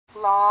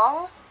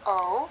Long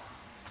O,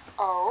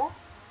 O,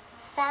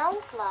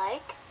 sounds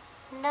like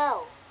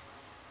no.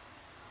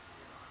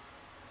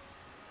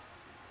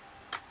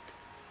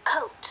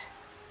 Coat.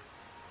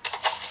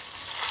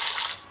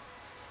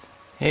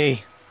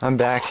 Hey, I'm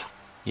back.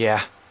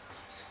 Yeah,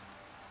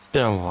 it's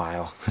been a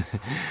while.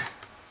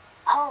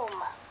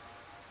 Home.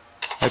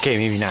 Okay,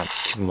 maybe not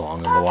too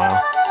long of a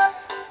while.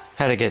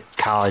 Had to get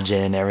college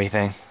in and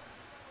everything.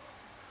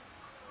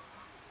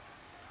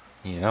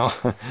 You know?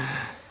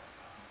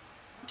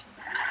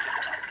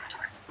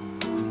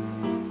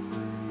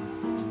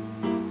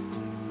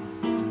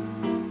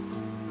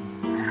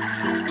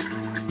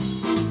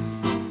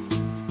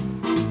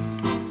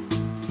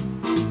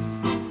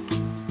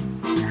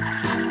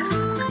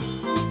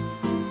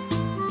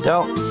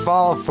 Don't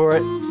fall for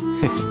it.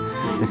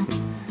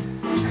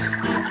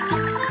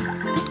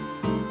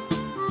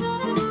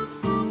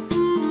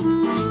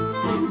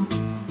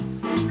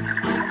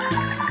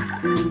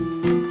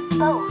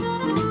 Both.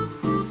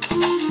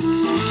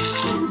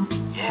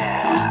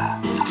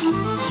 Yeah.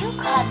 You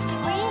caught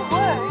 3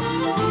 words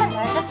and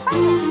learned a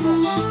fighting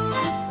fish.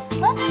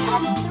 Let's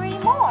catch 3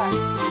 more.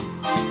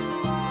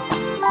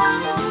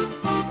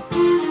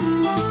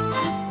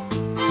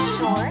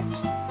 Short,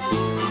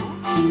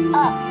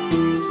 up.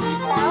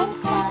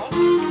 Sounds like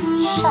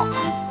shut.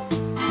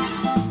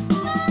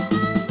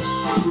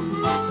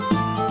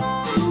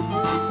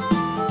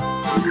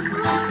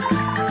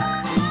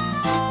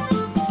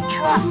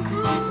 Truck.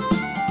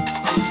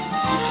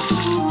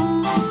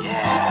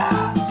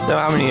 Yeah. So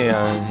how many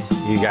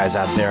you guys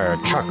out there are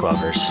truck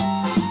lovers?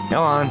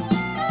 Go on,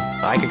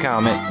 like a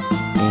comment,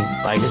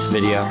 like this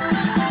video,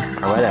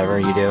 or whatever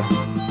you do.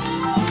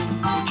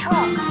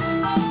 Trust.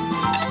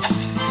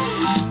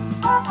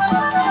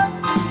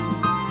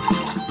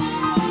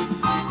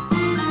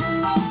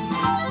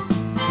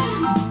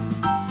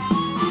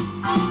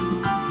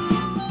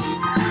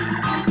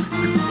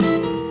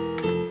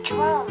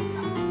 Drum.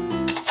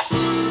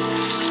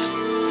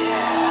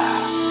 Yeah.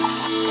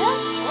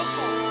 Good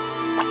fishing.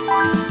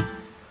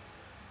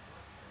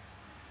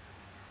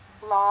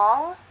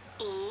 Long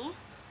E,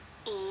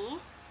 E,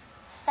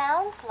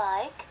 sounds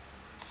like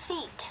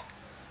feet.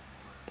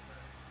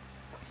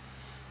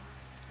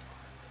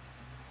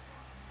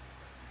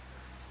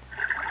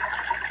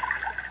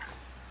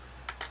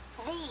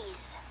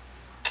 These.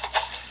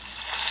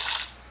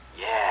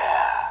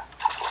 Yeah.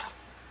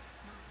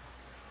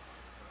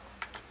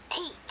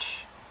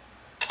 Teach.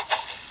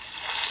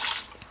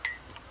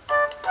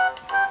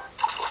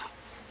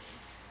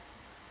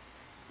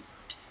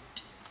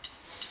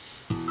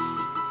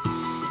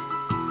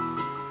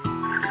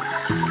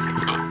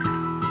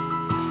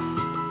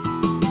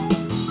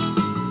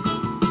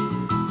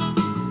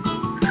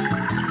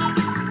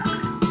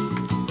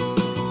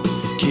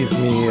 Excuse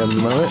me a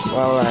moment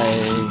while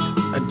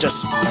I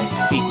adjust my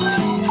seat.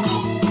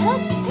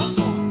 Good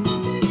fishing.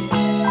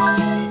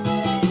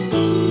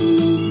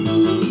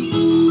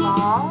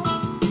 Long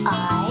I,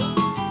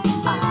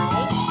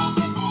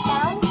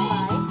 sounds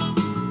like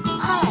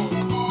hide.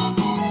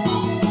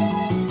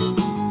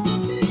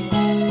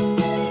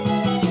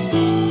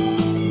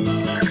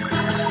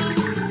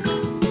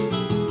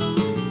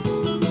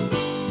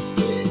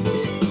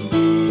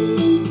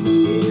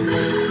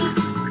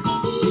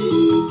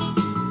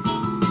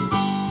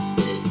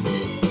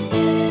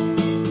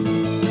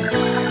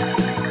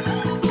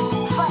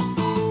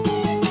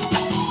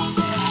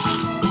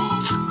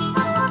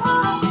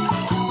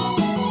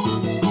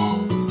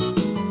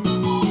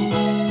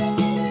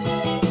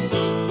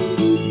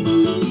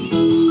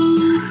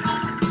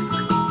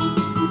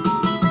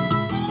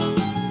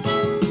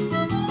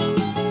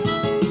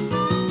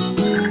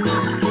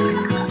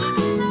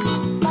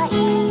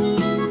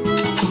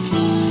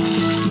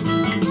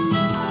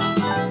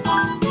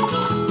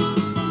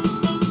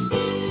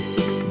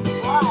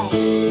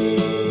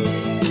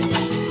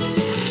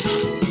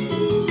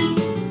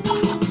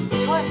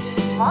 You're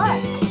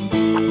smart.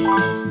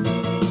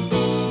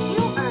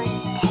 You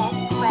earned 10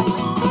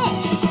 friendly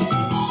fish.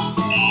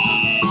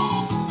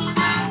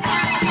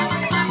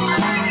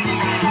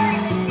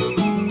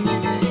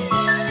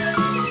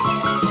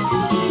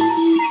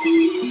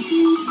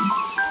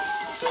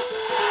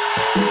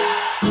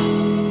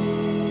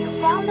 You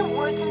found the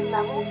words in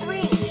level 3.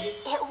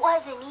 It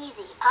wasn't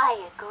easy,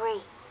 I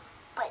agree.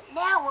 But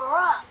now we're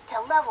off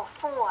to level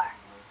 4.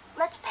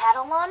 Let's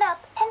paddle on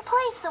up and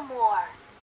play some more.